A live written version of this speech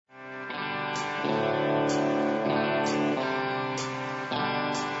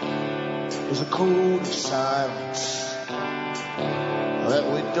There's a code of silence that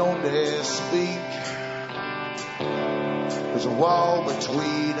we don't dare speak. There's a wall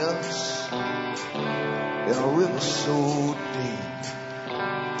between us and a river so deep.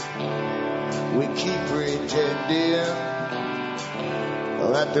 We keep pretending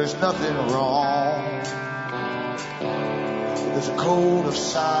that there's nothing wrong. There's a code of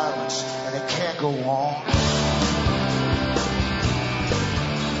silence and it can't go on.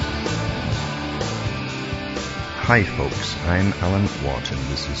 Hi folks, I'm Alan Watt and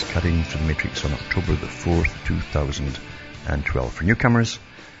this is Cutting Through the Matrix on October the 4th, 2012. For newcomers,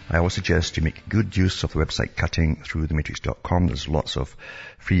 I always suggest you make good use of the website cuttingthroughthematrix.com. There's lots of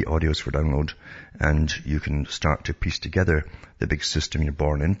free audios for download and you can start to piece together the big system you're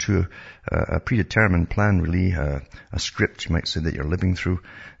born into, a predetermined plan really, a script you might say that you're living through,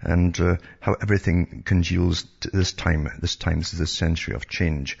 and how everything congeals to this time. This is the century of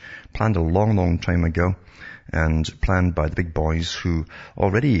change. Planned a long, long time ago, and planned by the big boys who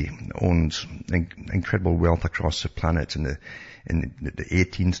already owned incredible wealth across the planet in the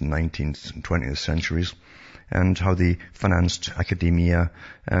 18th and 19th and 20th centuries, and how they financed academia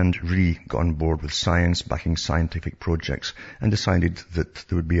and really got on board with science, backing scientific projects, and decided that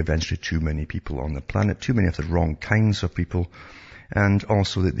there would be eventually too many people on the planet, too many of the wrong kinds of people, and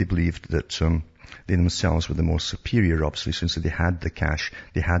also that they believed that they themselves were the most superior, obviously, since they had the cash,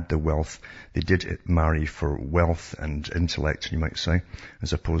 they had the wealth, they did marry for wealth and intellect, you might say,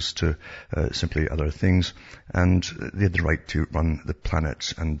 as opposed to simply other things, and they had the right to run the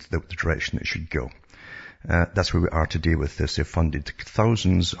planet and the direction it should go. That's where we are today with this. They've funded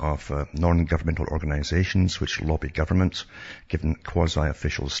thousands of non-governmental organizations which lobby governments, given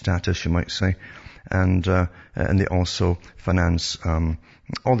quasi-official status, you might say. And they also finance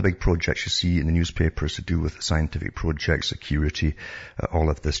all the big projects you see in the newspapers to do with scientific projects, security, all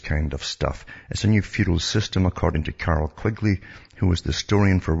of this kind of stuff. It's a new feudal system, according to Carroll Quigley, who was the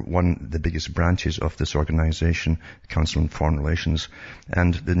historian for one of the biggest branches of this organization, the Council on Foreign Relations,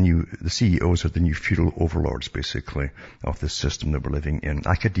 and the CEOs are the new feudal overlords, basically, of this system that we're living in.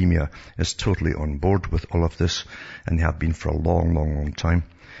 Academia is totally on board with all of this, and they have been for a long, long, long time.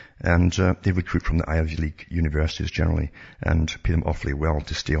 And they recruit from the Ivy League universities generally and pay them awfully well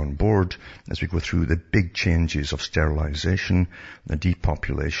to stay on board as we go through the big changes of sterilization, the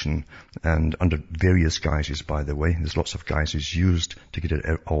depopulation, and under various guises, by the way. There's lots of guises used to get it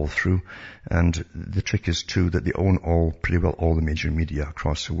all through. And the trick is, too, that they own pretty well all the major media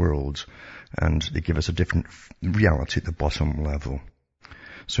across the world. And they give us a different reality at the bottom level.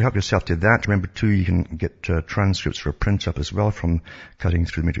 So help yourself to that. Remember, too, you can get transcripts for print up as well from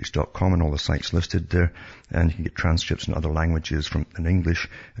cuttingthroughthematrix.com and all the sites listed there. And you can get transcripts in other languages in English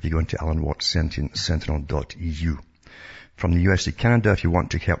if you go into alanwattssentinel.eu. From the US to Canada, if you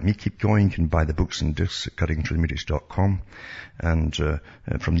want to help me keep going, you can buy the books and discs at cuttingthroughthematrix.com. And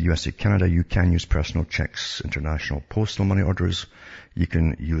from the US to Canada, you can use personal checks, international postal money orders. You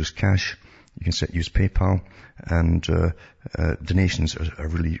can use cash. You can use PayPal, and donations are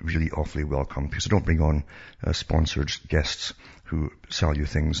really, really awfully welcome, because I don't bring on sponsored guests who sell you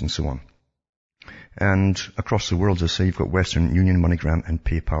things and so on. And across the world, as I say, you've got Western Union, MoneyGram, and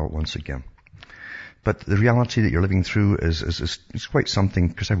PayPal once again. But the reality that you're living through is quite something,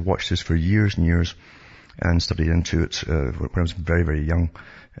 because I've watched this for years and years and studied into it when I was very, very young.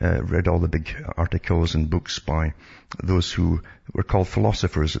 Read all the big articles and books by those who were called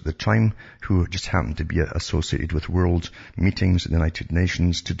philosophers at the time, who just happened to be associated with world meetings at the United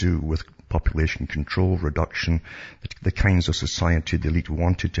Nations to do with population control, reduction, the kinds of society the elite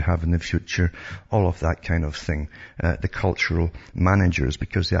wanted to have in the future, all of that kind of thing. The cultural managers,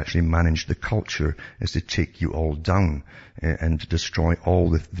 because they actually manage the culture, is to take you all down and to destroy all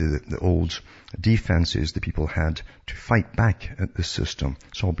the old defenses the people had to fight back at the system.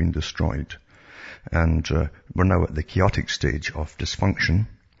 It's all been destroyed. And we're now at the chaotic stage of dysfunction,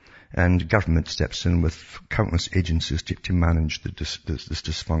 and government steps in with countless agencies to manage this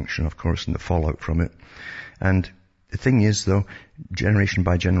dysfunction, of course, and the fallout from it. And the thing is, though, generation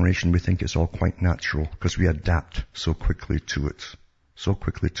by generation, we think it's all quite natural because we adapt so quickly to it.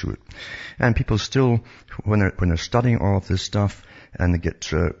 And people still, when they're studying all of this stuff, and they get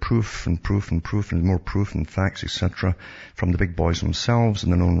proof and more proof and facts, etc., from the big boys themselves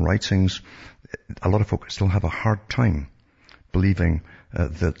and their own writings, a lot of folks still have a hard time believing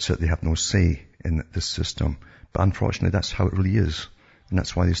that they have no say in this system. But unfortunately, that's how it really is, and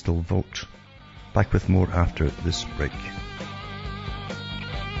that's why they still vote. Back with more after this break.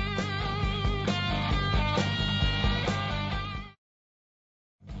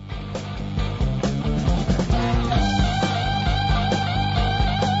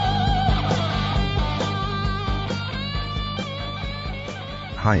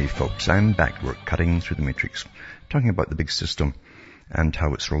 Hi folks, I'm back. We're cutting through the matrix, talking about the big system and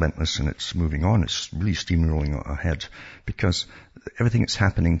how it's relentless and it's moving on. It's really steamrolling ahead because everything that's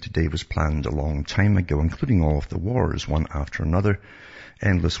happening today was planned a long time ago, including all of the wars, one after another.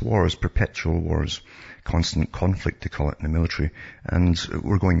 Endless wars, perpetual wars, constant conflict, they call it in the military, and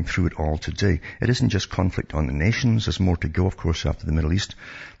we're going through it all today. It isn't just conflict on the nations. There's more to go, of course, after the Middle East,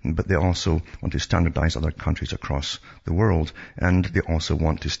 but they also want to standardize other countries across the world, and they also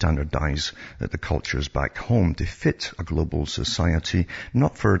want to standardize the cultures back home to fit a global society,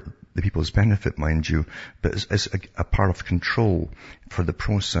 not for the people's benefit, mind you, but as a part of control for the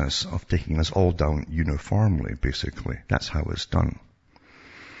process of taking us all down uniformly, basically. That's how it's done.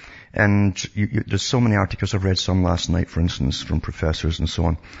 And there's so many articles. I've read some last night, for instance, from professors and so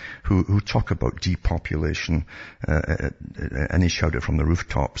on, who talk about depopulation, and they shout it from the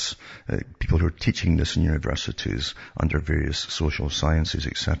rooftops. People who are teaching this in universities under various social sciences,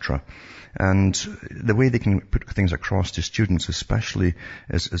 etc. And the way they can put things across to students especially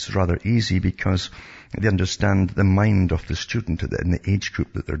is rather easy because they understand the mind of the student and the age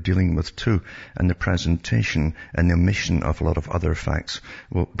group that they're dealing with too. And the presentation and the omission of a lot of other facts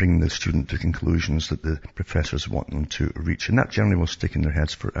will bring the student to conclusions that the professors want them to reach. And that generally will stick in their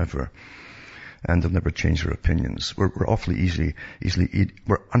heads forever. And they'll never change their opinions. We're awfully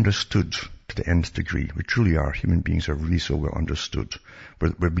we're understood to the nth degree. We truly are. Human beings are really so well understood.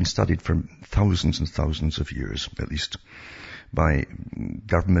 We've been studied for thousands and thousands of years, at least, by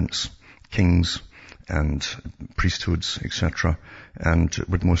governments, kings, and priesthoods, etc. And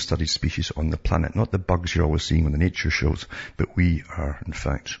we're the most studied species on the planet. Not the bugs you're always seeing on the nature shows, but we are, in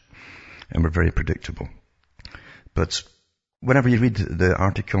fact. And we're very predictable. But whenever you read the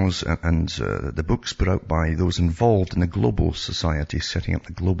articles and the books put out by those involved in the global society, setting up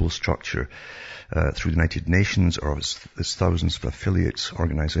the global structure through the United Nations, or its thousands of affiliates,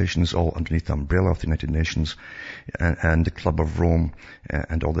 organizations, all underneath the umbrella of the United Nations, and the Club of Rome,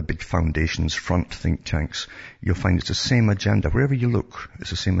 and all the big foundations, front think tanks, you'll find it's the same agenda. Wherever you look,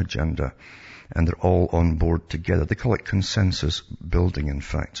 it's the same agenda. And they're all on board together. They call it consensus building, in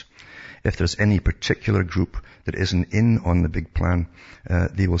fact. If there's any particular group that isn't in on the big plan,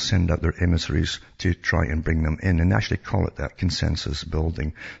 they will send out their emissaries to try and bring them in, and actually call it that, consensus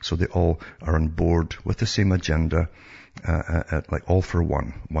building. So they all are on board with the same agenda, like all for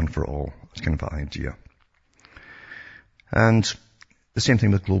one for all. It's kind of an idea. And the same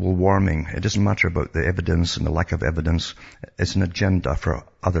thing with global warming. It doesn't matter about the evidence and the lack of evidence. It's an agenda for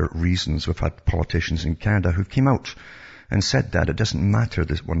other reasons. We've had politicians in Canada who came out and said that. It doesn't matter,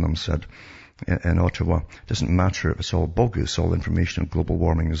 this one of them said in Ottawa, it doesn't matter if it's all bogus. All information on global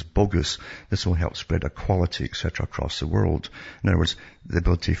warming is bogus. This will help spread equality, etc., across the world. In other words, the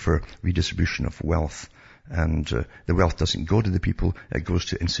ability for redistribution of wealth. And the wealth doesn't go to the people, it goes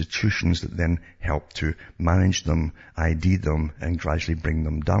to institutions that then help to manage them, ID them, and gradually bring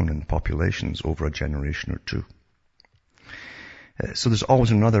them down in populations over a generation or two. So there's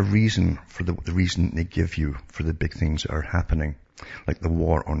always another reason for the reason they give you for the big things that are happening, like the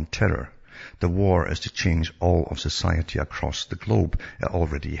war on terror. The war is to change all of society across the globe. It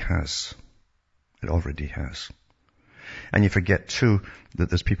already has. It already has. And you forget too that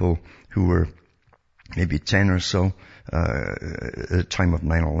there's people who were maybe 10 or so at the time of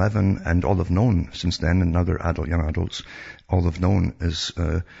 9/11, and all they've known since then, and now they're young adults, all they've known is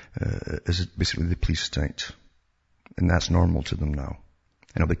basically the police state. And that's normal to them now.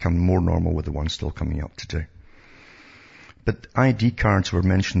 And it'll become more normal with the ones still coming up today. But ID cards were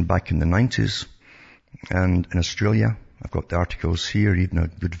mentioned back in the 90s. And in Australia, I've got the articles here, even a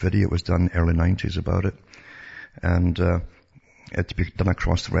good video was done early 90s about it. And it be done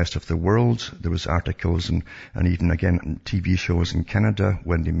across the rest of the world. There was articles and even again TV shows in Canada.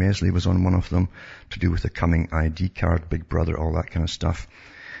 Wendy Mesley was on one of them to do with the coming ID card, Big Brother, all that kind of stuff.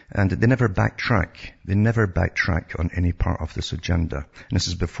 And they never backtrack. They never backtrack on any part of this agenda. And this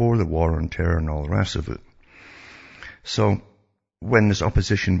is before the war on terror and all the rest of it. So when there's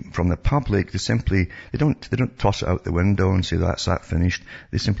opposition from the public, they don't toss it out the window and say that's that finished.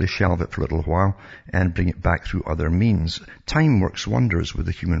 They simply shelve it for a little while and bring it back through other means. Time works wonders with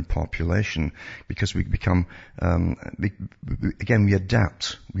the human population because we become, we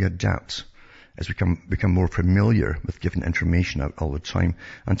adapt. We adapt. As we become more familiar with giving information out all the time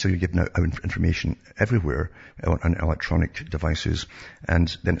until you're giving out information everywhere on electronic devices,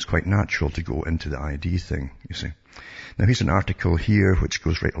 and then it's quite natural to go into the ID thing, you see. Now here's an article here which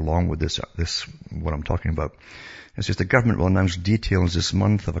goes right along with this what I'm talking about. It says the government will announce details this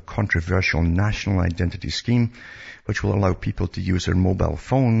month of a controversial national identity scheme which will allow people to use their mobile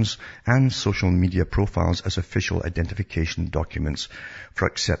phones and social media profiles as official identification documents for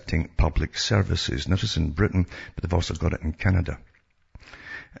accepting public services. Now, this is in Britain, but they've also got it in Canada.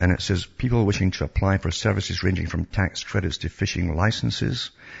 And it says people wishing to apply for services ranging from tax credits to fishing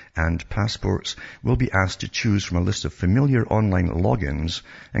licenses and passports will be asked to choose from a list of familiar online logins,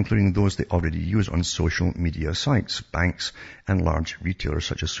 including those they already use on social media sites, banks, and large retailers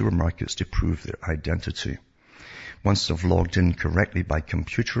such as supermarkets to prove their identity. Once they've logged in correctly by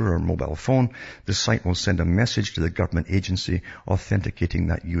computer or mobile phone, the site will send a message to the government agency authenticating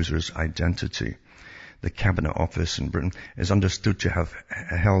that user's identity. The Cabinet Office in Britain is understood to have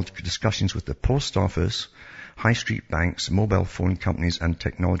held discussions with the Post Office, high street banks, mobile phone companies and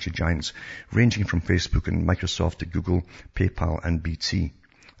technology giants ranging from Facebook and Microsoft to Google, PayPal and BT.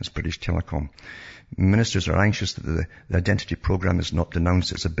 That's British Telecom. Ministers are anxious that the identity program is not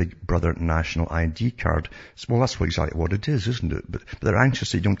denounced as a big brother national ID card. Well, that's exactly what it is, isn't it? But they're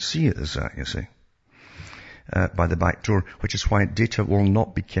anxious they don't see it as that, you see. By the back door, which is why data will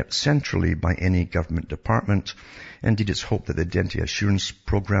not be kept centrally by any government department. Indeed, it's hoped that the Identity Assurance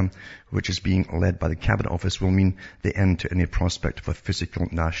Programme, which is being led by the Cabinet Office, will mean the end to any prospect of a physical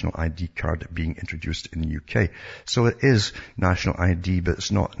national ID card being introduced in the UK. So it is national ID, but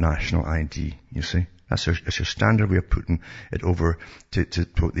it's not national ID, you see. That's your standard way of putting it over to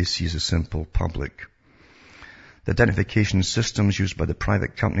what they see as a simple public. The identification systems used by the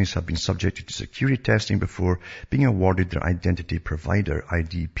private companies have been subjected to security testing before being awarded their identity provider,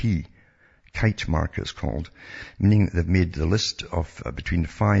 IDP. Kite mark it's called, meaning that they've made the list of between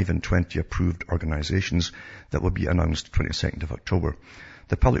 5 and 20 approved organizations that will be announced 22nd of October.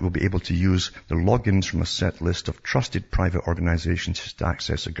 The public will be able to use the logins from a set list of trusted private organizations to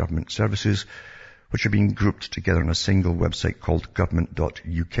access the government services, which are being grouped together on a single website called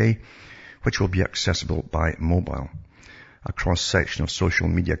government.uk, which will be accessible by mobile. A cross-section of social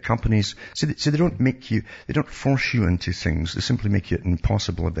media companies. See, they don't force you into things. They simply make it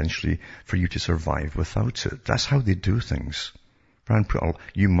impossible eventually for you to survive without it. That's how they do things.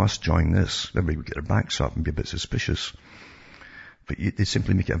 You must join this. Everybody would get their backs up and be a bit suspicious. But they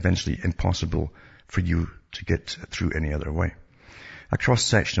simply make it eventually impossible for you to get through any other way. A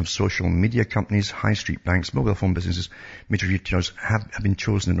cross-section of social media companies, high street banks, mobile phone businesses, major retailers have been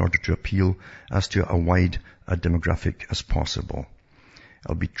chosen in order to appeal as to a wide demographic as possible.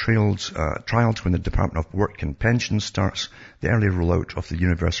 It'll be trialed when the Department of Work and Pensions starts the early rollout of the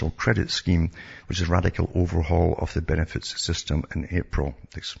Universal Credit Scheme, which is a radical overhaul of the benefits system in April.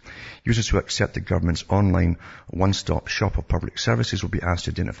 Users who accept the government's online one-stop shop of public services will be asked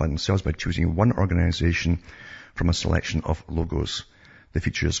to identify themselves by choosing one organization from a selection of logos. The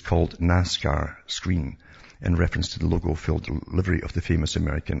feature is called NASCAR Screen, in reference to the logo-filled livery of the famous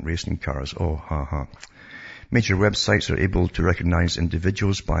American racing cars. Oh, ha, ha. Major websites are able to recognize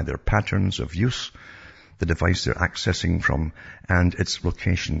individuals by their patterns of use, the device they're accessing from, and its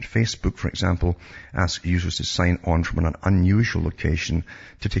location. Facebook, for example, asks users to sign on from an unusual location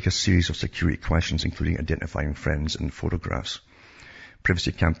to take a series of security questions, including identifying friends and photographs.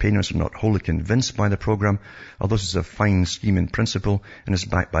 Privacy campaigners are not wholly convinced by the program, although this is a fine scheme in principle and is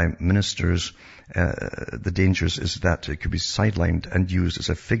backed by ministers. The dangers is that it could be sidelined and used as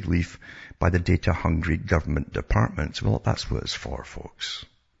a fig leaf by the data-hungry government departments. Well, that's what it's for, folks.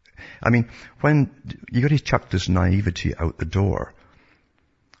 I mean, when you got to chuck this naivety out the door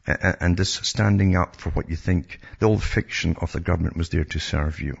and this standing up for what you think the old fiction of the government was there to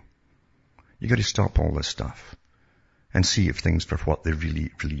serve you. You got to stop all this stuff and see if things for what they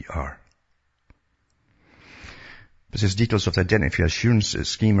really, really are. It says details of the identity assurance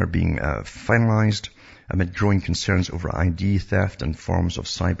scheme are being finalized amid growing concerns over ID theft and forms of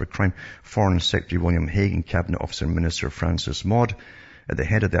cybercrime. Foreign Secretary William Hague and Cabinet Officer Minister Francis Maud, at the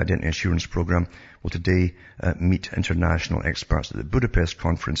head of the Identity Assurance Programme, will today meet international experts at the Budapest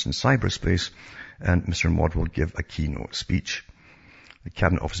Conference in Cyberspace, and Mr. Maud will give a keynote speech. The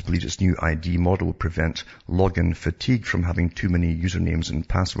Cabinet Office believes its new ID model will prevent login fatigue from having too many usernames and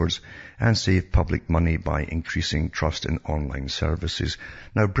passwords and save public money by increasing trust in online services.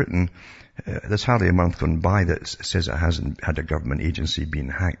 Now, Britain, there's hardly a month gone by that says it hasn't had a government agency being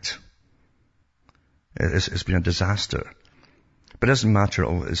hacked. It's been a disaster. But it doesn't matter.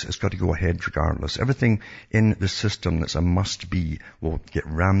 It's got to go ahead regardless. Everything in the system that's a must-be will get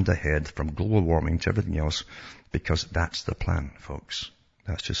rammed ahead, from global warming to everything else, because that's the plan, folks.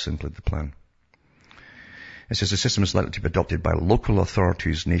 That's just simply the plan. It says the system is likely to be adopted by local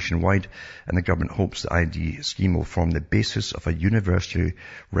authorities nationwide, and the government hopes the ID scheme will form the basis of a universally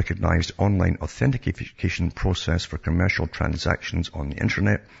recognized online authentication process for commercial transactions on the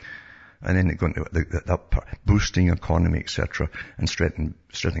internet. And then going to that part, boosting economy, etc., and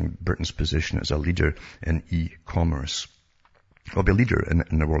strengthening Britain's position as a leader in e-commerce. We'll be a leader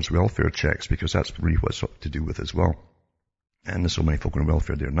in the world's welfare checks, because that's really what it's to do with as well. And there's so many folk on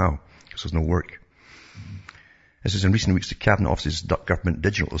welfare there now, because there's no work. This is in recent weeks, the Cabinet Office's Government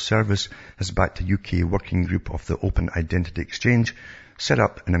Digital Service has backed a UK working group of the Open Identity Exchange, set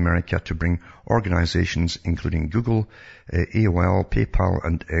up in America to bring organizations including Google, AOL, PayPal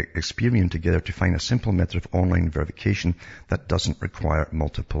and Experian together to find a simple method of online verification that doesn't require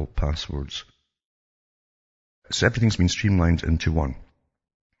multiple passwords. So everything's been streamlined into one.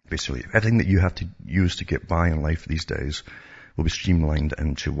 Basically, everything that you have to use to get by in life these days will be streamlined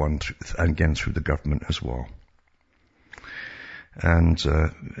into one, again through the government as well. And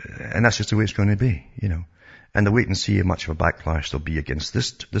that's just the way it's going to be, you know. And they'll wait and see how much of a backlash there'll be against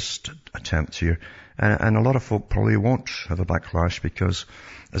this attempt here. And a lot of folk probably won't have a backlash because,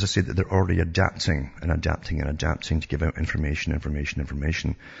 as I said, that they're already adapting to give out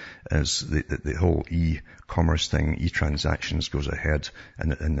information as the whole e-commerce thing, e-transactions goes ahead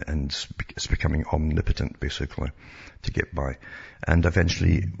and it's becoming omnipotent basically to get by. And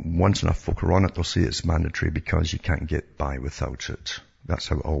eventually, once enough folk are on it, they'll say it's mandatory because you can't get by without it. That's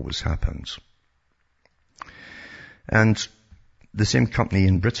how it always happens. And the same company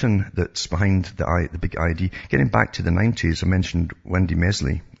in Britain that's behind the big ID, getting back to the 90s, I mentioned Wendy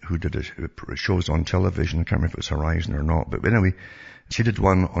Mesley, who did shows on television. I can't remember if it was Horizon or not, but anyway, she did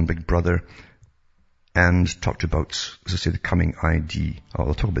one on Big Brother and talked about, as I say, the coming ID.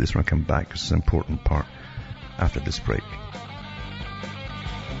 I'll talk about this when I come back, because it's an important part after this break.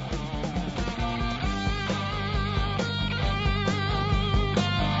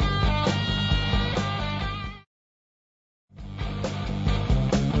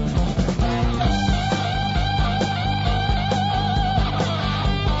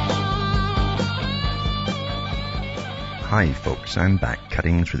 Hi folks, I'm back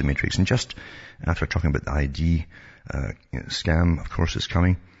cutting through the matrix, and just after talking about the ID scam, of course it's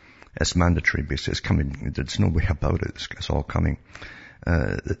coming. It's mandatory, basically. It's coming. There's no way about it. It's all coming.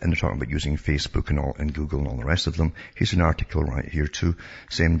 And they're talking about using Facebook and Google and all the rest of them. Here's an article right here too.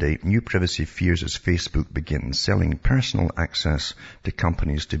 Same day, new privacy fears as Facebook begins selling personal access to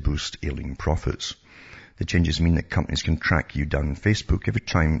companies to boost ailing profits. The changes mean that companies can track you down on Facebook every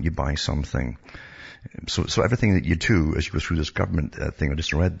time you buy something. So everything that you do as you go through this government thing I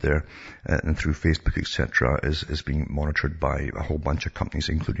just read there, and through Facebook, etc., is being monitored by a whole bunch of companies,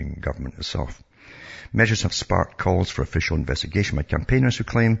 including government itself. Measures have sparked calls for official investigation by campaigners who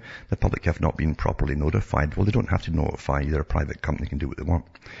claim the public have not been properly notified. Well, they don't have to notify. They're a private company, can do what they want.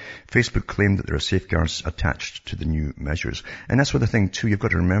 Facebook claimed that there are safeguards attached to the new measures. And that's what the thing too, you've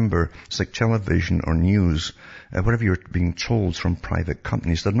got to remember, it's like television or news, whatever you're being told from private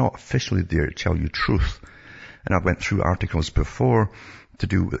companies, they're not officially there to tell you truth. And I went through articles before to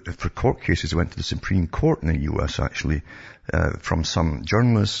do for court cases. I went to the Supreme Court in the US actually, from some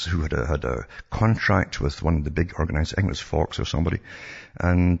journalists who had a contract with one of the big organizations, I think it was Fox or somebody,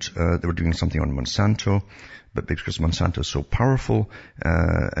 and they were doing something on Monsanto, but because Monsanto is so powerful,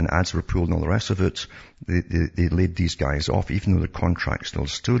 and ads were pulled and all the rest of it, they laid these guys off. Even though the contract still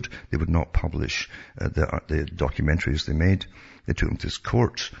stood, they would not publish the documentaries they made. They took them to this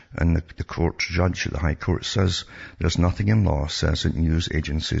court, and the court judge at the High Court says there's nothing in law says that news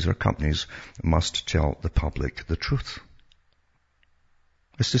agencies or companies must tell the public the truth.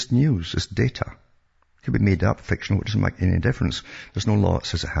 It's just news, it's data. It could be made up, fictional, it doesn't make any difference. There's no law that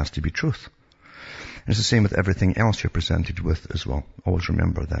says it has to be truth. And it's the same with everything else you're presented with as well. Always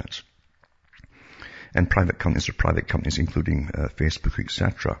remember that. And private companies are private companies, including Facebook,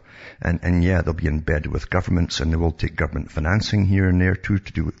 etc. And yeah, they'll be in bed with governments, and they will take government financing here and there too,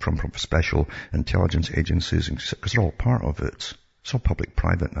 to do it from special intelligence agencies, because they're all part of it. It's all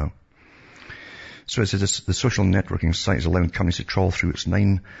public-private now. So it says the social networking site is allowing companies to trawl through its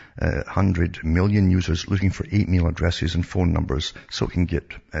 900 million users, looking for email addresses and phone numbers, so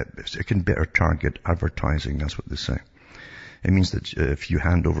it can better target advertising. That's what they say. It means that if you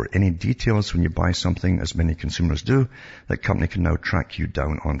hand over any details when you buy something, as many consumers do, that company can now track you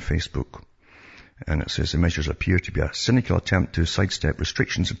down on Facebook. And it says the measures appear to be a cynical attempt to sidestep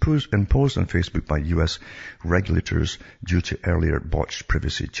restrictions imposed on Facebook by US regulators due to earlier botched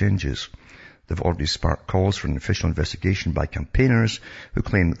privacy changes. They've already sparked calls for an official investigation by campaigners who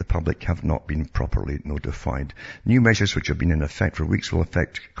claim that the public have not been properly notified. New measures which have been in effect for weeks will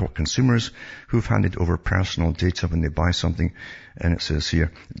affect consumers who've handed over personal data when they buy something, and it says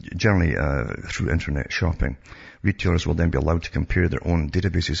here, generally through internet shopping. Retailers will then be allowed to compare their own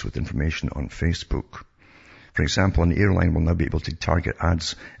databases with information on Facebook. For example, an airline will now be able to target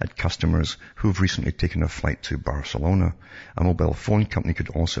ads at customers who've recently taken a flight to Barcelona. A mobile phone company could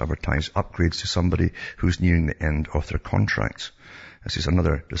also advertise upgrades to somebody who's nearing the end of their contract. This is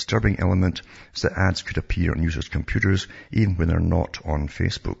another disturbing element, is that ads could appear on users' computers even when they're not on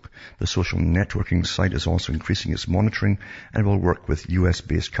Facebook. The social networking site is also increasing its monitoring and will work with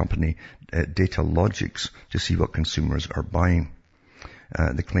US-based company Datalogics to see what consumers are buying.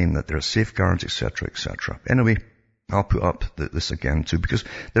 They claim that there are safeguards, etc., etc. Anyway, I'll put up this again too, because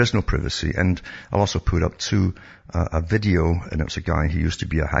there's no privacy. And I'll also put up too a video, and it was a guy who used to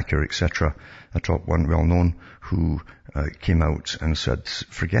be a hacker, etc., a top one, well known, who came out and said,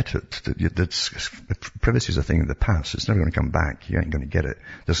 forget it. Privacy is a thing of the past. It's never going to come back. You ain't going to get it.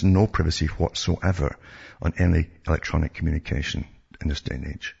 There's no privacy whatsoever on any electronic communication in this day and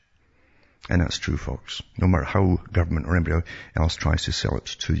age. And that's true, folks. No matter how government or anybody else tries to sell it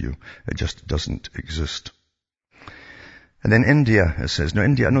to you, it just doesn't exist. And then India, it says. Now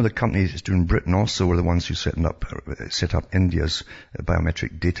India, I know the company is doing Britain also were the ones who set up India's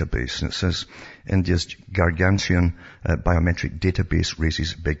biometric database. And it says India's gargantuan biometric database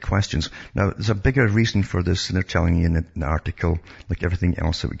raises big questions. Now there's a bigger reason for this than they're telling you in the article, like everything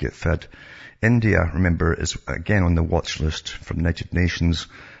else that we get fed. India, remember, is again on the watch list from the United Nations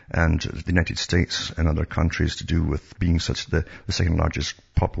and the United States and other countries to do with being such the second largest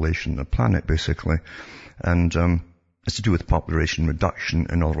population on the planet, basically. And it's to do with population reduction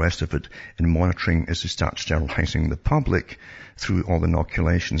and all the rest of it. And monitoring is to start sterilizing the public through all the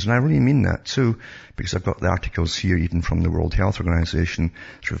inoculations. And I really mean that too, because I've got the articles here even from the World Health Organization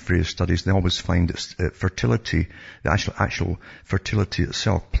through various studies. They always find that fertility, the actual fertility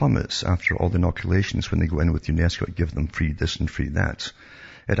itself plummets after all the inoculations when they go in with UNESCO to give them free this and free that.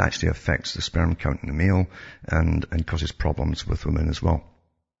 It actually affects the sperm count in the male and causes problems with women as well.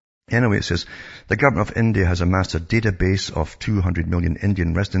 Anyway, it says, the government of India has amassed a database of 200 million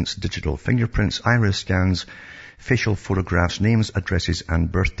Indian residents' digital fingerprints, iris scans, facial photographs, names, addresses,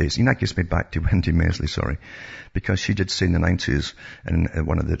 and birthdays. And that gets me back to Wendy Mesley, because she did say in the 90s, in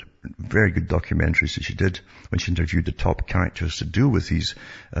one of the very good documentaries that she did, when she interviewed the top characters to do with these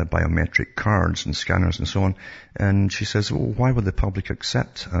biometric cards and scanners and so on. And she says, well, why would the public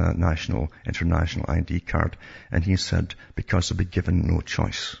accept a national, international ID card? And he said, because they'll be given no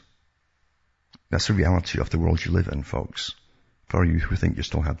choice. That's the reality of the world you live in, folks. For you who think you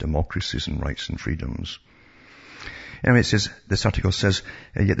still have democracies and rights and freedoms. Anyway, it says, this article says,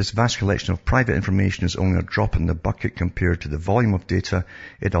 yet this vast collection of private information is only a drop in the bucket compared to the volume of data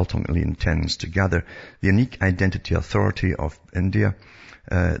it ultimately intends to gather. The Unique Identity Authority of India,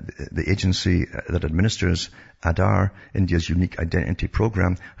 the agency that administers Aadhaar, India's unique identity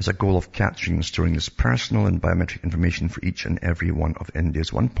program, has a goal of capturing and storing this personal and biometric information for each and every one of India's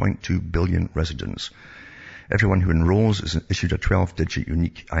 1.2 billion residents. Everyone who enrolls is issued a 12-digit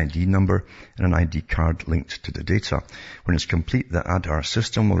unique ID number and an ID card linked to the data. When it's complete, the Aadhaar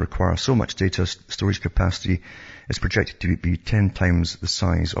system will require so much data storage capacity, it's projected to be 10 times the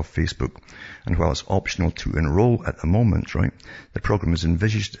size of Facebook. And while it's optional to enroll at the moment, the program is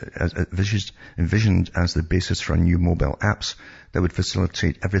envisioned as the basis for new mobile apps that would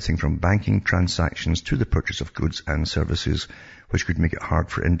facilitate everything from banking transactions to the purchase of goods and services, which could make it hard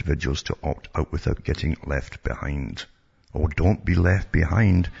for individuals to opt out without getting left behind. Oh, don't be left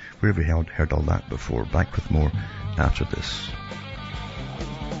behind. Where have we heard all that before? Back with more after this.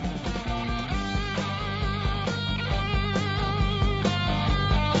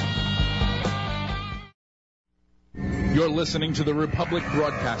 You're listening to the Republic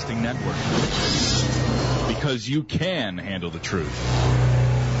Broadcasting Network, because you can handle the truth.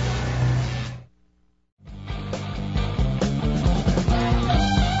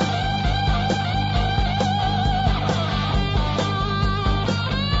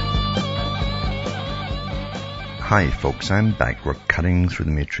 Hi folks, I'm back. We're cutting through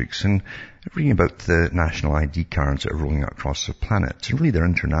the matrix and reading about the national ID cards that are rolling out across the planet. And really they're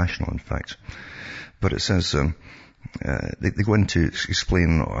international, in fact. But it says they go in to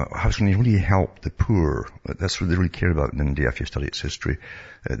explain how it's going to really help the poor. That's what they really care about in India if you study its history.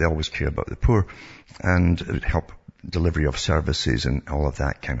 They always care about the poor, and it would help delivery of services and all of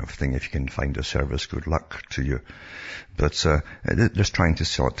that kind of thing. If you can find a service, good luck to you. But they're just trying to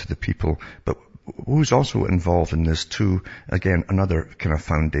sell it to the people. But who's also involved in this too, again, another kind of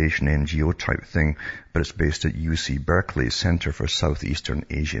foundation NGO type thing, but it's based at UC Berkeley Center for Southeastern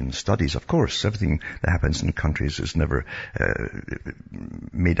Asian Studies. Of course, everything that happens in countries is never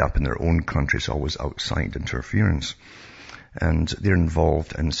made up in their own countries, always outside interference. And they're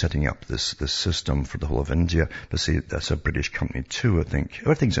involved in setting up this system for the whole of India. But see, that's a British company too, I think.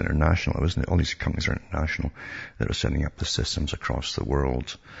 Everything's international, isn't it? All these companies are international that are setting up the systems across the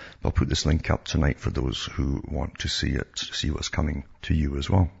world. I'll put this link up tonight for those who want to see it, see what's coming to you as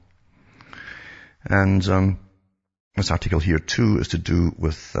well. And this article here too is to do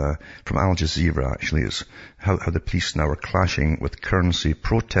with, from Al Jazeera actually, is how the police now are clashing with currency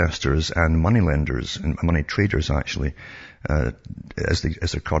protesters and moneylenders and money traders actually, as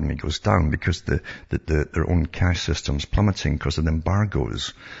the economy goes down, because their own cash systems plummeting because of the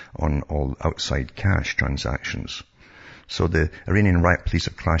embargoes on all outside cash transactions. So the Iranian riot police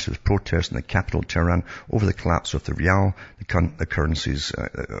have clashed with protests in the capital Tehran over the collapse of the rial, the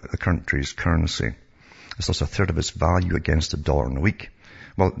country's currency. It's lost a third of its value against the dollar in a week.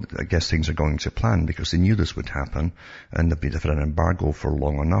 Well, I guess things are going to plan because they knew this would happen, and they've had an embargo for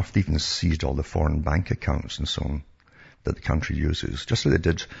long enough. They even seized all the foreign bank accounts and so on that the country uses, just like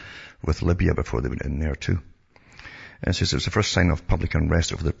they did with Libya before they went in there too. And it says it was the first sign of public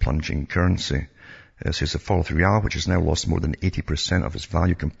unrest over the plunging currency. It says the fall of the rial, which has now lost more than 80% of its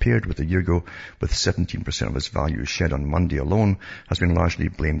value compared with a year ago, with 17% of its value shed on Monday alone, has been largely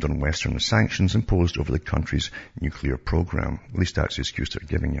blamed on Western sanctions imposed over the country's nuclear program. At least that's the excuse they're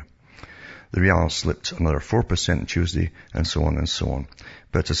giving you. The rial slipped another 4% Tuesday, and so on and so on.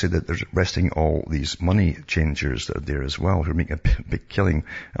 But to say that they're arresting all these money changers that are there as well, who are making a big killing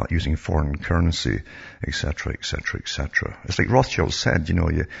using foreign currency, etc., etc., etc. It's like Rothschild said,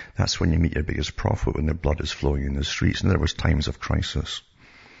 that's when you meet your biggest profit, when the blood is flowing in the streets. In other words, times of crisis.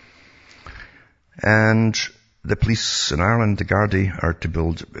 And the police in Ireland, the Gardaí,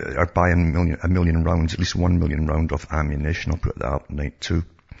 are buying a million rounds, at least 1 million round of ammunition. I'll put that up tonight too,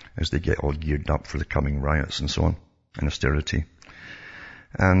 as they get all geared up for the coming riots and so on, and austerity.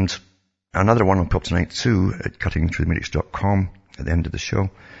 And another one I'll put up tonight too, at cuttingthroughthematrix.com at the end of the show,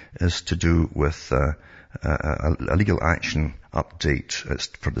 is to do with a legal action update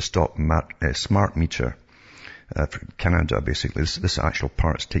for the Stop Smart Meter for Canada, basically. This actual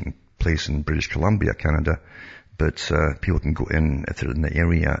part's taking place in British Columbia, Canada, but people can go in if they're in the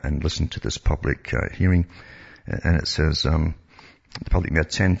area and listen to this public hearing. And it says the public may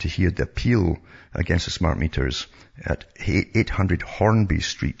attend to hear the appeal against the smart meters at 800 Hornby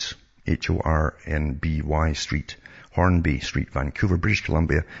Street, Hornby Street, Hornby Street, Vancouver, British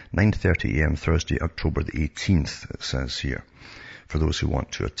Columbia, 9:30 a.m. Thursday, October the 18th, it says here, for those who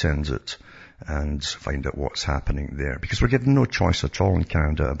want to attend it and find out what's happening there. Because we're given no choice at all in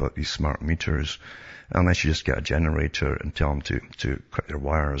Canada about these smart meters, unless you just get a generator and tell them to cut their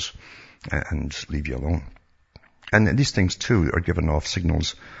wires and leave you alone. And these things too are giving off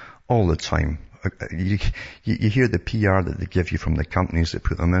signals all the time. You hear the PR that they give you from the companies that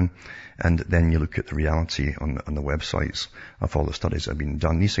put them in, and then you look at the reality on the websites of all the studies that have been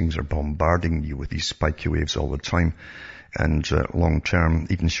done. These things are bombarding you with these spiky waves all the time. And long term,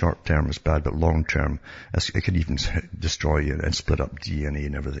 even short term is bad, but long term, it could even destroy you and split up DNA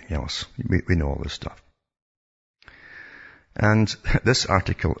and everything else. We know all this stuff. And this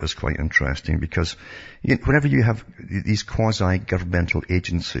article is quite interesting because whenever you have these quasi-governmental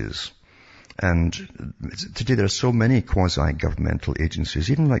agencies, and today there are so many quasi-governmental agencies,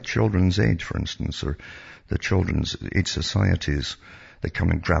 even like Children's Aid, for instance, or the Children's Aid Societies that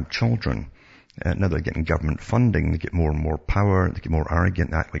come and grab children. Now they're getting government funding, they get more and more power, they get more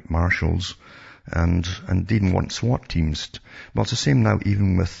arrogant, act like marshals, and they even want SWAT teams. Well, it's the same now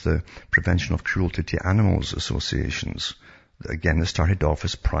even with the Prevention of Cruelty to Animals associations. Again, they started off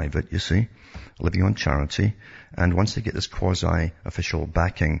as private, you see, living on charity. And once they get this quasi-official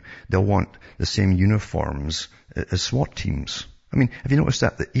backing, they'll want the same uniforms as SWAT teams. I mean, have you noticed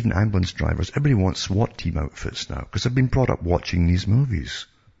that even ambulance drivers, everybody wants SWAT team outfits now, because they've been brought up watching these movies.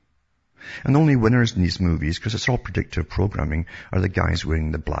 And the only winners in these movies, because it's all predictive programming, are the guys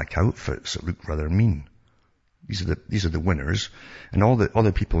wearing the black outfits that look rather mean. These are the winners, and all the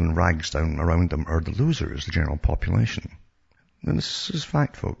other people in rags down around them are the losers, the general population. And this is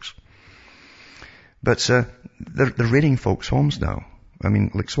fact, folks. But they're raiding folks' homes now. I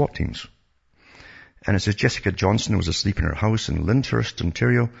mean, like SWAT teams. And it says Jessica Johnson was asleep in her house in Lyndhurst,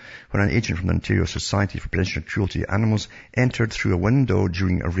 Ontario, when an agent from the Ontario Society for Prevention of Cruelty to Animals entered through a window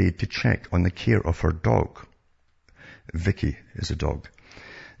during a raid to check on the care of her dog. Vicky is a dog.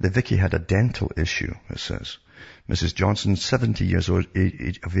 The Vicky had a dental issue, it says. Mrs. Johnson, 70 years of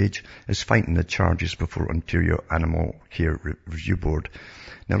age, is fighting the charges before Ontario Animal Care Review Board.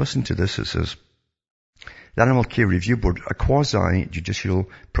 Now listen to this. It says, the Animal Care Review Board, a quasi-judicial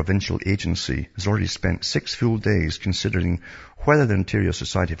provincial agency, has already spent 6 full days considering whether the Ontario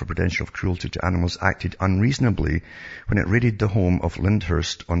Society for Prevention of Cruelty to Animals acted unreasonably when it raided the home of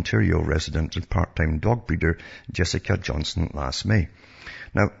Lyndhurst, Ontario resident and part-time dog breeder Jessica Johnson last May.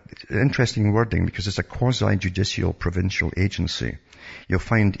 Now, interesting wording, because it's a quasi-judicial provincial agency. You'll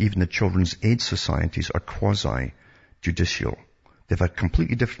find even the children's aid societies are quasi-judicial. They've a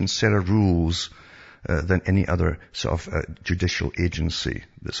completely different set of rules than any other sort of judicial agency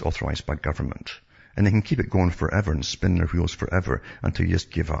that's authorized by government. And they can keep it going forever and spin their wheels forever until you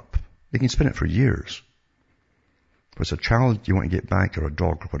just give up. They can spin it for years. If it's a child you want to get back, or a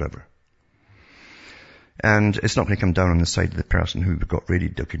dog or whatever. And it's not going to come down on the side of the person who got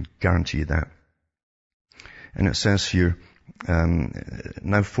raided. I can guarantee you that. And it says here,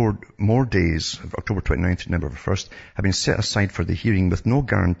 now 4 more days, October 29th to November 1st, have been set aside for the hearing with no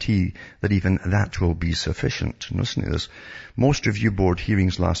guarantee that even that will be sufficient. And listen to this. Most review board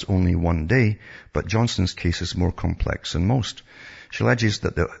hearings last only 1 day, but Johnson's case is more complex than most. She alleges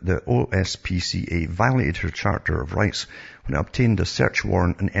that the OSPCA violated her Charter of Rights when it obtained a search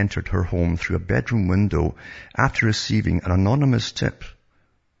warrant and entered her home through a bedroom window after receiving an anonymous tip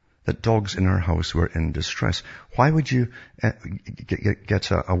that dogs in her house were in distress. Why would you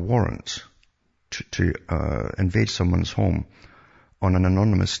get a warrant to invade someone's home on an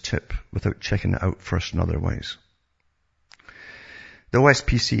anonymous tip without checking it out first in other ways? The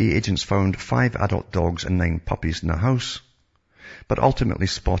OSPCA agents found 5 adult dogs and 9 puppies in the house, but ultimately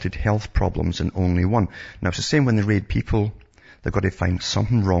spotted health problems in only 1. Now, it's the same when they raid people. They've got to find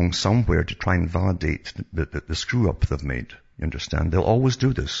something wrong somewhere to try and validate the screw-up they've made. You understand? They'll always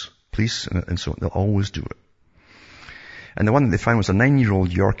do this. Police and so on, they'll always do it. And the one that they found was a 9-year-old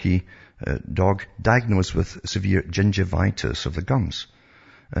Yorkie dog diagnosed with severe gingivitis of the gums.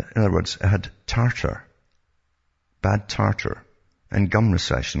 In other words, it had tartar, bad tartar, and gum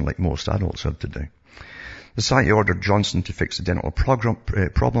recession like most adults have today. The society ordered Johnson to fix the dental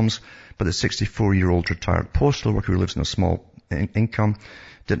problems, but the 64-year-old retired postal worker who lives in a small income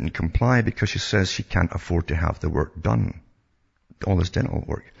didn't comply because she says she can't afford to have the work done. All this dental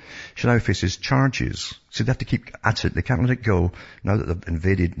work. She now faces charges. So they have to keep at it. They can't let it go. Now that they've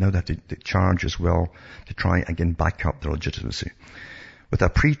invaded, now they have to charge as well to try again back up their legitimacy. With a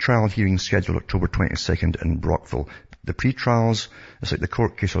pre-trial hearing scheduled October 22nd in Brockville. The pre-trials, it's like the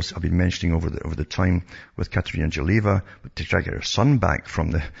court case I've been mentioning over the time with Katerina Geleva to try to get her son back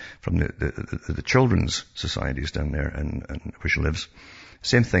from the children's societies down there and where she lives.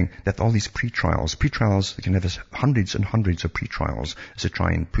 Same thing, they have all these pre-trials. Pre-trials, they can have hundreds and hundreds of pre-trials to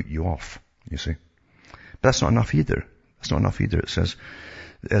try and put you off, you see. But that's not enough either. It says,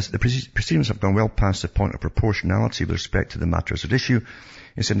 as the proceedings have gone well past the point of proportionality with respect to the matters at issue,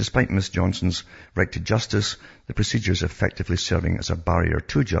 it said despite Ms. Johnson's right to justice, the procedure is effectively serving as a barrier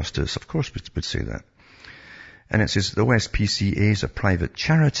to justice. Of course we would say that. And it says the OSPCA is a private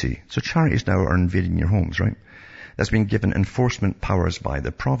charity. So charities now are invading your homes, right? That's been given enforcement powers by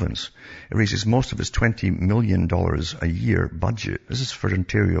the province. It raises most of its $20 million a year budget. This is for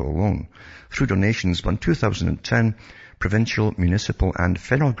Ontario alone. Through donations, but in 2010, provincial, municipal and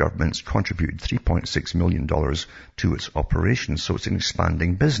federal governments contributed $3.6 million to its operations. So it's an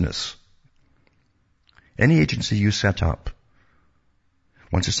expanding business. Any agency you set up,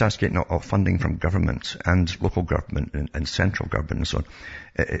 once it starts getting funding from government and local government and central government and so on,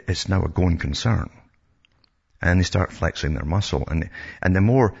 it's now a going concern. And they start flexing their muscle. And the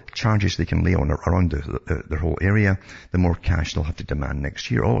more charges they can lay on around their whole area, the more cash they'll have to demand next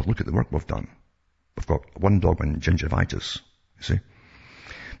year. Oh, look at the work we've done. We've got 1 dog with gingivitis, you see.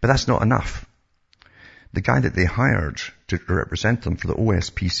 But that's not enough. The guy that they hired to represent them, for the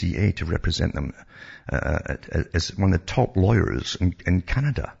OSPCA to represent them, is one of the top lawyers in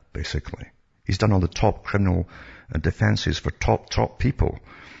Canada, basically. He's done all the top criminal defenses for top people,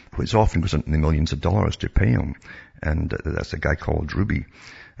 which often goes into the millions of dollars to pay him. And that's a guy called Ruby.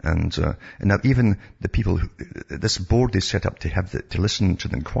 And now even the people this board they set up to listen to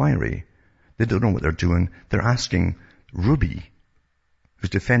the inquiry, they don't know what they're doing. They're asking Ruby, who's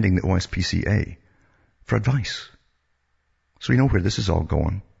defending the OSPCA, for advice. So you know where this is all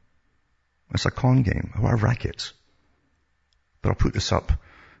going. It's a con game, or a racket. But I'll put this up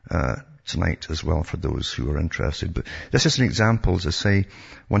tonight as well for those who are interested. But this is an example, as I say,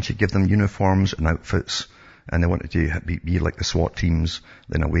 once you give them uniforms and outfits, and they want to be like the SWAT teams,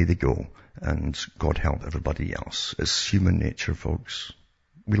 then away they go. And God help everybody else. It's human nature, folks.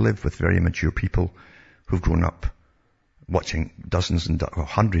 We live with very immature people who've grown up watching dozens and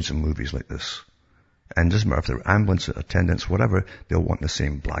hundreds of movies like this. And it doesn't matter if they're ambulance attendants, whatever, they'll want the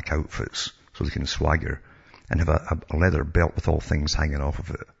same black outfits so they can swagger and have a leather belt with all things hanging off of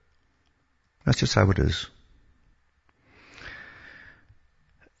it. That's just how it is.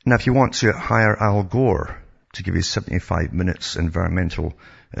 Now, if you want to hire Al Gore to give you 75 minutes environmental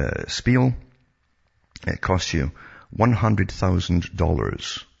spiel, it costs you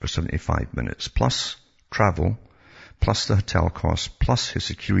 $100,000 for 75 minutes, plus travel, plus the hotel costs, plus his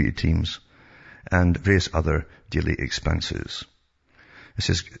security teams, and various other daily expenses. This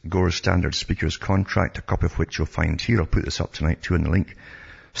is Gore's standard speaker's contract, a copy of which you'll find here. I'll put this up tonight too in the link.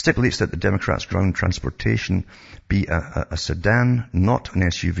 Stipulates that the Democrats' ground transportation be a sedan, not an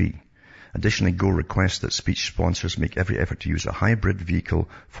SUV. Additionally, Gore requests that speech sponsors make every effort to use a hybrid vehicle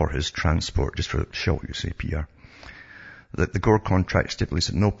for his transport, just for show, you see, PR. The Gore contract stipulates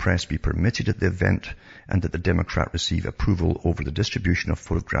that no press be permitted at the event and that the Democrat receive approval over the distribution of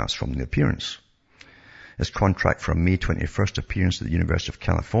photographs from the appearance. His contract for a May 21st appearance at the University of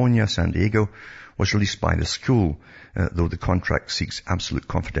California, San Diego, was released by the school, though the contract seeks absolute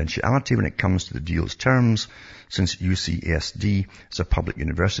confidentiality when it comes to the deal's terms. Since UCSD is a public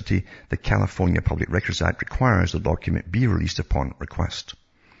university, the California Public Records Act requires the document be released upon request.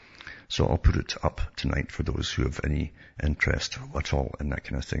 So I'll put it up tonight for those who have any interest at all in that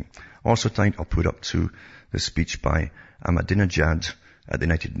kind of thing. Also tonight I'll put up to the speech by Ahmadinejad at the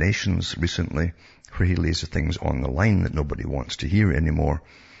United Nations recently, where he lays the things on the line that nobody wants to hear anymore,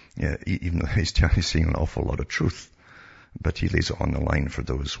 even though he's saying an awful lot of truth. But he lays it on the line for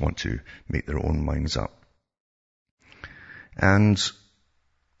those who want to make their own minds up. And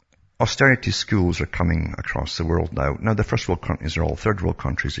austerity schools are coming across the world now. Now, the first world countries are all third world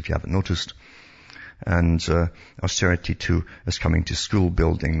countries, if you haven't noticed. And austerity too is coming to school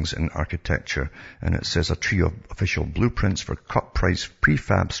buildings and architecture. And it says a trio of official blueprints for cut-price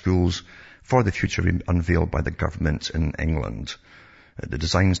prefab schools for the future unveiled by the government in England. The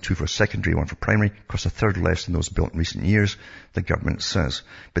designs, two for secondary, one for primary, cost a third less than those built in recent years, the government says.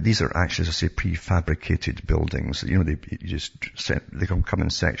 But these are actually, as I say, prefabricated buildings. You know, they come in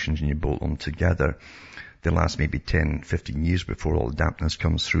sections and you bolt them together. They last maybe 10, 15 years before all the dampness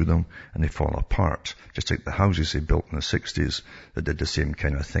comes through them and they fall apart. Just like the houses they built in the 60s that did the same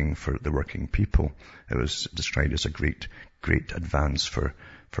kind of thing for the working people. It was described as a great advance for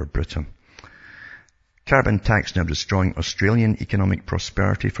Britain. Carbon tax now destroying Australian economic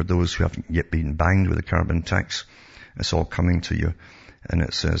prosperity for those who haven't yet been banged with the carbon tax. It's all coming to you. And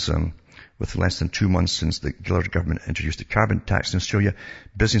it says, with less than 2 months since the Gillard government introduced the carbon tax in Australia,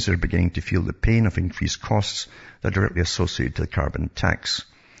 businesses are beginning to feel the pain of increased costs that are directly associated to the carbon tax.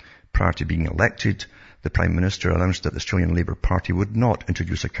 Prior to being elected, the Prime Minister announced that the Australian Labour Party would not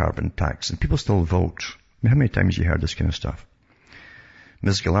introduce a carbon tax. And people still vote. I mean, how many times have you heard this kind of stuff?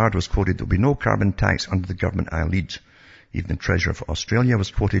 Ms. Gillard was quoted, "There will be no carbon tax under the government I lead." Even the Treasurer of Australia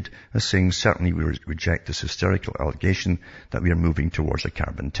was quoted as saying, "Certainly we reject this hysterical allegation that we are moving towards a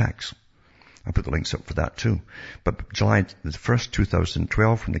carbon tax." I'll put the links up for that too. But July the 1st,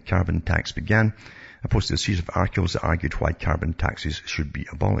 2012, when the carbon tax began, I posted a series of articles that argued why carbon taxes should be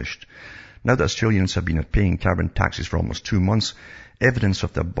abolished. Now that Australians have been paying carbon taxes for almost 2 months, evidence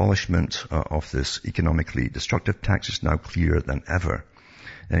of the abolishment of this economically destructive tax is now clearer than ever.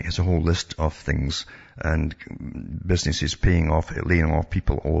 And it has a whole list of things and businesses laying off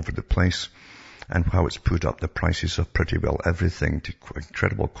people all over the place, and how it's put up the prices of pretty well everything to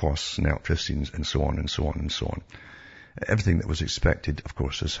incredible costs and electricity and so on and so on and so on. Everything that was expected, of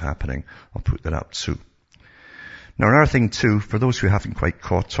course, is happening. I'll put that up too. Now, another thing too, for those who haven't quite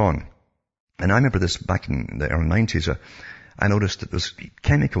caught on, and I remember this back in the early 90s, I noticed that there's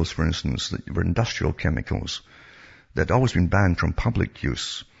chemicals, for instance, that were industrial chemicals that had always been banned from public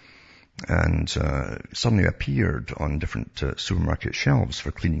use and suddenly appeared on different supermarket shelves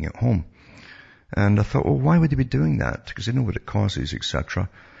for cleaning at home. And I thought, well, why would they be doing that? Because they know what it causes, etc.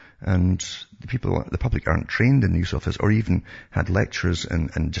 And the public aren't trained in the use of this, or even had lectures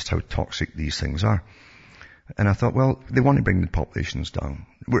in just how toxic these things are. And I thought, well, they want to bring the populations down.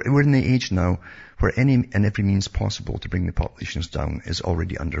 We're in the age now where any and every means possible to bring the populations down is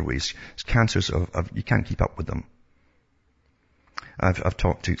already underway. It's cancers you can't keep up with them. I've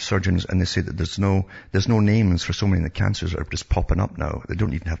talked to surgeons and they say that there's no names for so many of the cancers that are just popping up now. They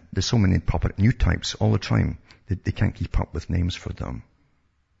don't even have, there's so many popping new types all the time. They can't keep up with names for them.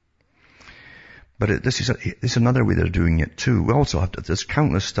 But this is another way they're doing it too. We also have, there's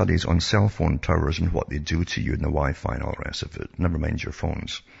countless studies on cell phone towers and what they do to you and the Wi-Fi and all the rest of it. Never mind your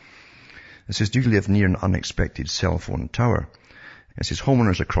phones. It says, do you live near an unexpected cell phone tower? It says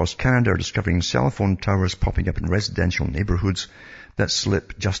homeowners across Canada are discovering cell phone towers popping up in residential neighbourhoods that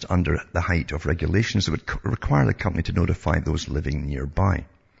slip just under the height of regulations that would require the company to notify those living nearby.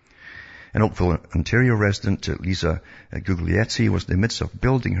 An Oakville, Ontario resident, Lisa Guglietti, was in the midst of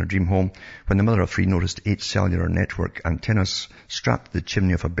building her dream home when the mother of three noticed 8 cellular network antennas strapped to the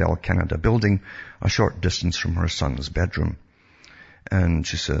chimney of a Bell Canada building a short distance from her son's bedroom. And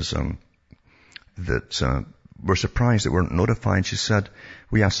she says that we're surprised that we weren't notified. She said,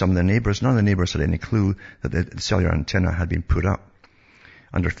 we asked some of the neighbours. None of the neighbours had any clue that the cellular antenna had been put up.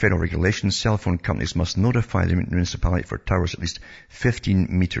 Under federal regulations, cell phone companies must notify the municipality for towers at least 15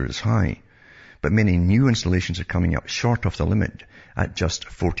 meters high. But many new installations are coming up short of the limit at just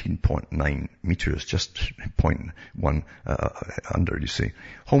 14.9 meters, just 0.1 under, you see.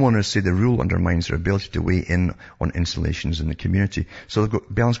 Homeowners say the rule undermines their ability to weigh in on installations in the community. So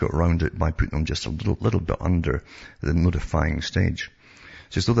Bell's got around it by putting them just a little bit under the notifying stage.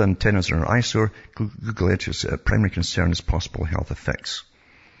 Says though the antennas are an eyesore, Guglietta's primary concern is possible health effects.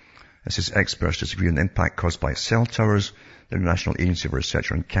 It says experts disagree on the impact caused by cell towers. The National Agency for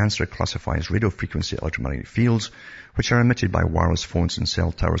Research on Cancer classifies radio frequency electromagnetic fields, which are emitted by wireless phones and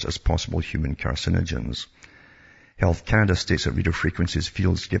cell towers, as possible human carcinogens. Health Canada states that radio frequencies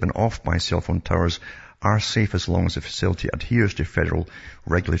fields given off by cell phone towers are safe as long as the facility adheres to federal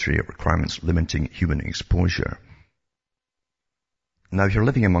regulatory requirements limiting human exposure. Now, if you're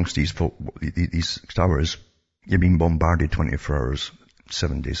living amongst these towers, you're being bombarded 24 hours,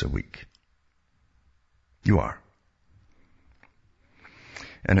 7 days a week. You are.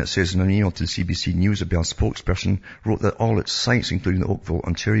 And it says in an email to the CBC News, a Bell spokesperson wrote that all its sites, including the Oakville,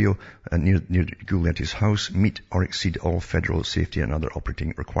 Ontario, near Guglietti's house, meet or exceed all federal safety and other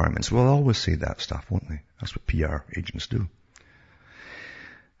operating requirements. Well, they'll always say that stuff, won't they? That's what PR agents do.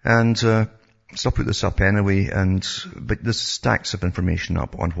 And so I'll put this up anyway, but there's stacks of information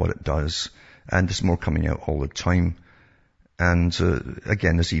up on what it does, and there's more coming out all the time. And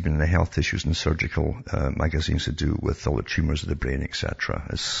again, there's even the health issues and surgical magazines to do with all the tumours of the brain, etc.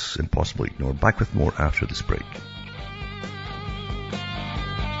 It's impossible to ignore. Back with more after this break.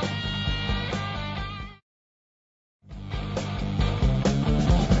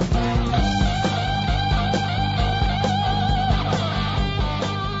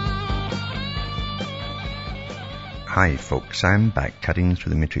 Hi folks, I'm back cutting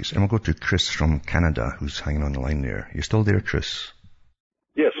through the matrix, and we'll go to Chris from Canada, who's hanging on the line there. You still there, Chris?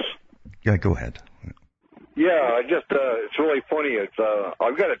 Yes. Yeah, go ahead. Yeah, it's really funny.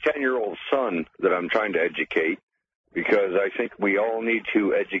 I've got a 10-year-old son that I'm trying to educate, because I think we all need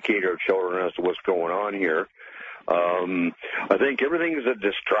to educate our children as to what's going on here. I think everything is a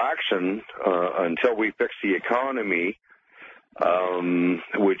distraction until we fix the economy.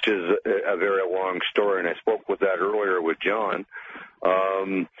 Which is a very long story, and I spoke with that earlier with John.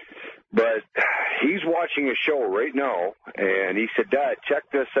 But he's watching a show right now, and he said, Dad, check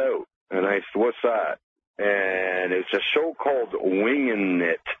this out. And I said, what's that? And it's a show called Winging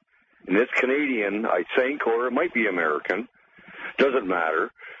It. And it's Canadian, I think, or it might be American. Doesn't matter.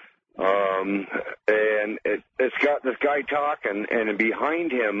 And it's got this guy talking, and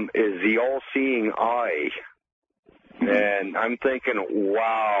behind him is the all-seeing eye. And I'm thinking,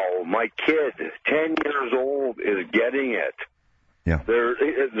 wow, my kid, 10 years old, is getting it. Yeah. They're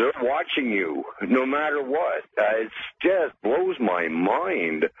watching you no matter what. It just blows my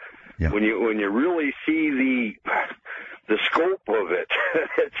mind when you really see the scope of it.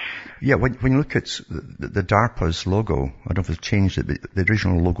 Yeah, when you look at the DARPA's logo, I don't know if it's changed it, but the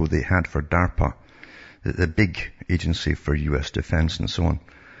original logo they had for DARPA, the big agency for U.S. defense and so on,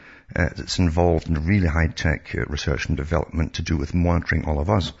 that's involved in really high-tech research and development to do with monitoring all of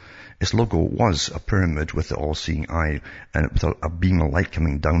us. Its logo was a pyramid with the all-seeing eye, and with a beam of light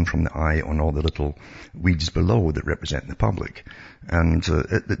coming down from the eye on all the little weeds below that represent the public. And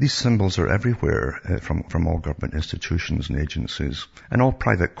these symbols are everywhere from all government institutions and agencies, and all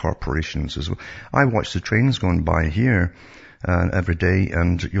private corporations as well. I watch the trains going by here every day,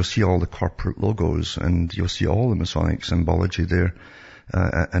 and you'll see all the corporate logos, and you'll see all the Masonic symbology there.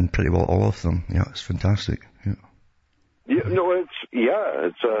 And pretty well all of them. Yeah, it's fantastic. Yeah.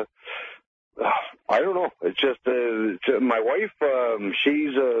 I don't know. It's just, my wife, I think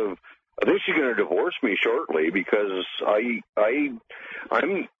she's going to divorce me shortly, because I'm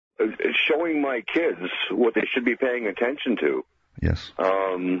showing my kids what they should be paying attention to. Yes.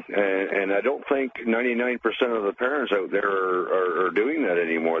 And I don't think 99% of the parents out there are doing that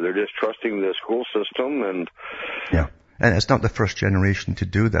anymore. They're just trusting the school system and... Yeah. And it's not the first generation to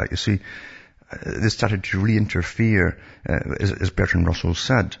do that. You see, they started to really interfere, as Bertrand Russell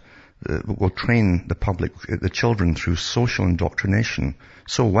said, will train the public, the children, through social indoctrination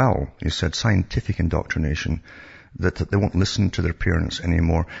so well, he said, scientific indoctrination, that they won't listen to their parents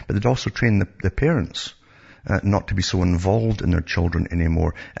anymore. But they'd also train the parents not to be so involved in their children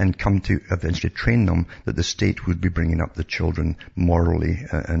anymore, and come to eventually train them that the state would be bringing up the children morally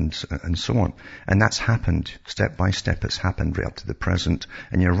and so on. And that's happened step by step. It's happened right up to the present.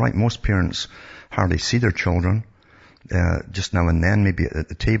 And you're right, most parents hardly see their children. Just now and then, maybe at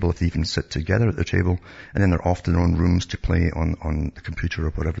the table, if they even sit together at the table, and then they're off to their own rooms to play on the computer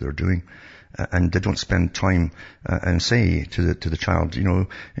or whatever they're doing. And they don't spend time and say to the child, you know,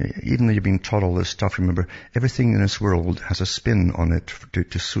 even though you're being taught all this stuff, remember, everything in this world has a spin on it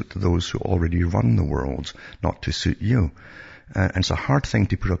to suit those who already run the world, not to suit you. And it's a hard thing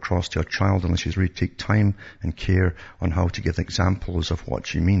to put across to a child unless you really take time and care on how to give examples of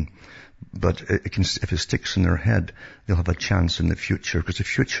what you mean. But if it sticks in their head, they'll have a chance in the future, because the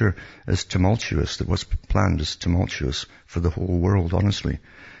future is tumultuous. That what's planned is tumultuous for the whole world, honestly.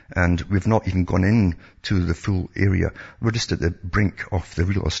 And we've not even gone into the full area. We're just at the brink of the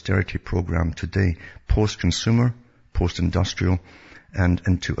real austerity program today, post-consumer, post-industrial, and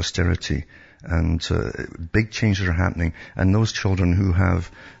into austerity. And big changes are happening. And those children who have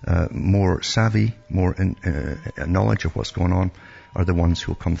more savvy, more knowledge of what's going on, are the ones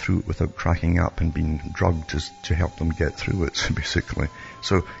who will come through it without cracking up and being drugged to help them get through it, basically.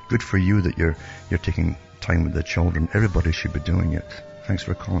 So good for you that you're taking time with the children. Everybody should be doing it. Thanks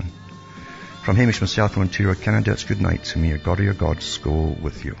for calling. From Hamish myself from Ontario, Canada, it's good night to me. Your God or your gods go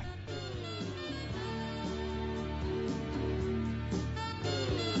with you.